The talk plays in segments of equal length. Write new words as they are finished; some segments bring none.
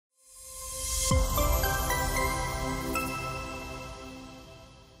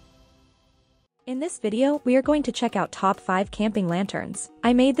In this video, we are going to check out top 5 camping lanterns.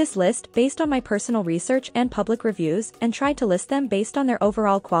 I made this list based on my personal research and public reviews and tried to list them based on their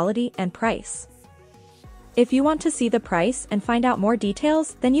overall quality and price. If you want to see the price and find out more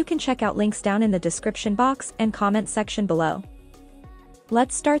details, then you can check out links down in the description box and comment section below.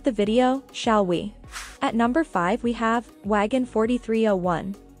 Let's start the video, shall we? At number 5 we have WAGAN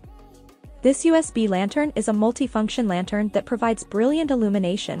 4301. This USB lantern is a multifunction lantern that provides brilliant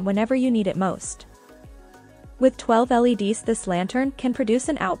illumination whenever you need it most. With 12 LEDs, this lantern can produce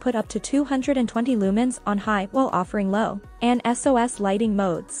an output up to 220 lumens on high while offering low and SOS lighting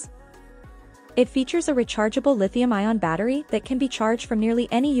modes. It features a rechargeable lithium-ion battery that can be charged from nearly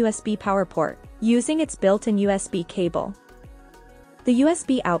any USB power port, using its built-in USB cable. The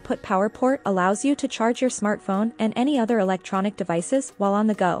USB output power port allows you to charge your smartphone and any other electronic devices while on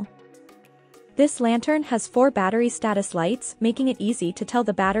the go. This lantern has 4 battery status lights, making it easy to tell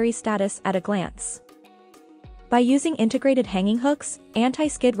the battery status at a glance. By using integrated hanging hooks,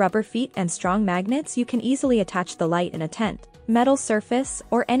 anti-skid rubber feet and strong magnets, you can easily attach the light in a tent, metal surface,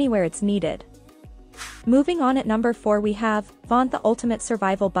 or anywhere it's needed. Moving on, at number 4 we have Vont, the Ultimate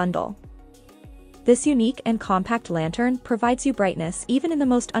Survival Bundle. This unique and compact lantern provides you brightness even in the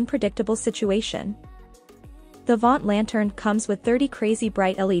most unpredictable situation. The Vont lantern comes with 30 crazy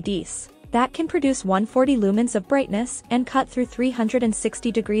bright LEDs that can produce 140 lumens of brightness and cut through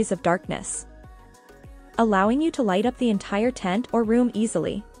 360 degrees of darkness, allowing you to light up the entire tent or room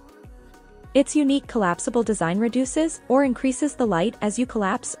easily. Its unique collapsible design reduces or increases the light as you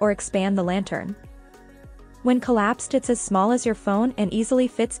collapse or expand the lantern. When collapsed, it's as small as your phone and easily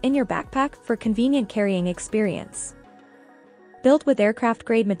fits in your backpack for convenient carrying experience. Built with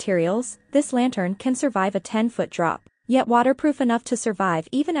aircraft-grade materials, this lantern can survive a 10-foot drop, yet waterproof enough to survive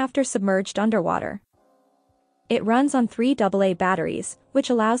even after submerged underwater. It runs on 3 AA batteries, which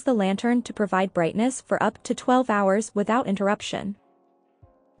allows the lantern to provide brightness for up to 12 hours without interruption,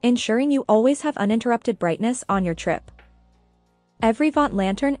 ensuring you always have uninterrupted brightness on your trip. Every Vont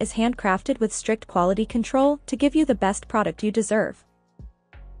lantern is handcrafted with strict quality control to give you the best product you deserve.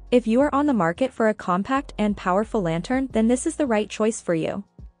 If you are on the market for a compact and powerful lantern, then this is the right choice for you.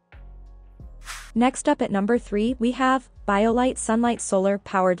 Next up, at number 3 we have BioLite Sunlight Solar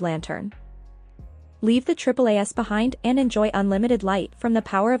Powered Lantern. Leave the AAAS behind and enjoy unlimited light from the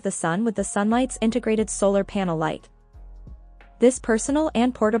power of the sun with the Sunlight's integrated solar panel light. This personal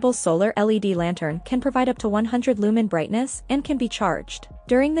and portable solar LED lantern can provide up to 100 lumen brightness and can be charged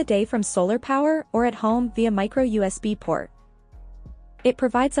during the day from solar power or at home via micro USB port. It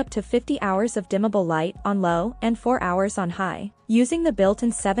provides up to 50 hours of dimmable light on low and 4 hours on high, using the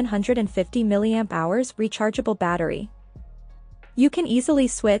built-in 750 mAh rechargeable battery. You can easily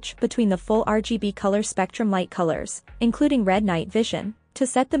switch between the full RGB color spectrum light colors, including red night vision, to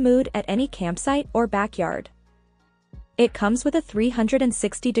set the mood at any campsite or backyard. It comes with a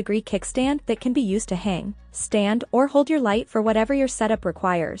 360-degree kickstand that can be used to hang, stand, or hold your light for whatever your setup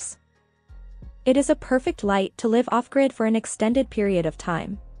requires. It is a perfect light to live off-grid for an extended period of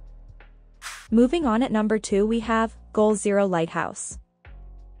time. Moving on, at number 2 we have Goal Zero Lighthouse.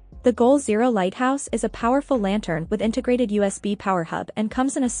 The Goal Zero Lighthouse is a powerful lantern with integrated USB power hub and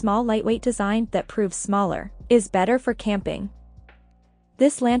comes in a small lightweight design that proves smaller is better for camping.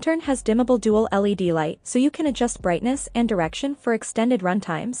 This lantern has dimmable dual LED light, so you can adjust brightness and direction for extended run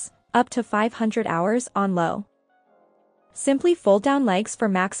times, up to 500 hours on low. Simply fold down legs for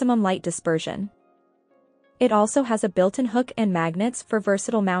maximum light dispersion. It also has a built-in hook and magnets for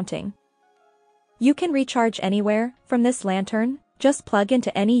versatile mounting. You can recharge anywhere from this lantern. Just plug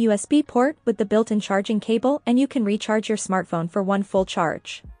into any USB port with the built-in charging cable and you can recharge your smartphone for one full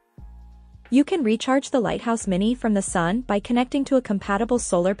charge. You can recharge the Lighthouse Mini from the sun by connecting to a compatible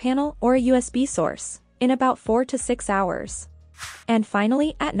solar panel or a USB source in about 4 to 6 hours. And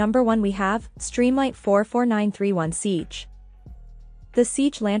finally, at number 1 we have Streamlight 44931 Siege. The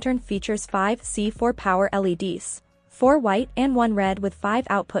Siege lantern features 5 C4 power LEDs, 4 white and 1 red with 5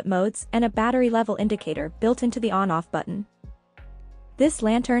 output modes and a battery level indicator built into the on-off button. This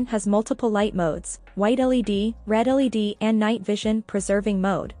lantern has multiple light modes, white LED, red LED and night vision preserving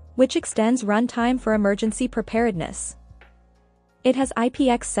mode, which extends runtime for emergency preparedness. It has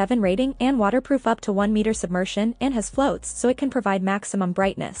IPX7 rating and waterproof up to 1 meter submersion and has floats so it can provide maximum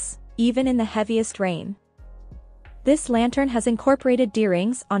brightness, even in the heaviest rain. This lantern has incorporated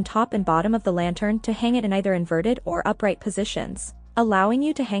D-rings on top and bottom of the lantern to hang it in either inverted or upright positions, allowing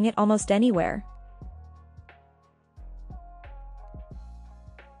you to hang it almost anywhere.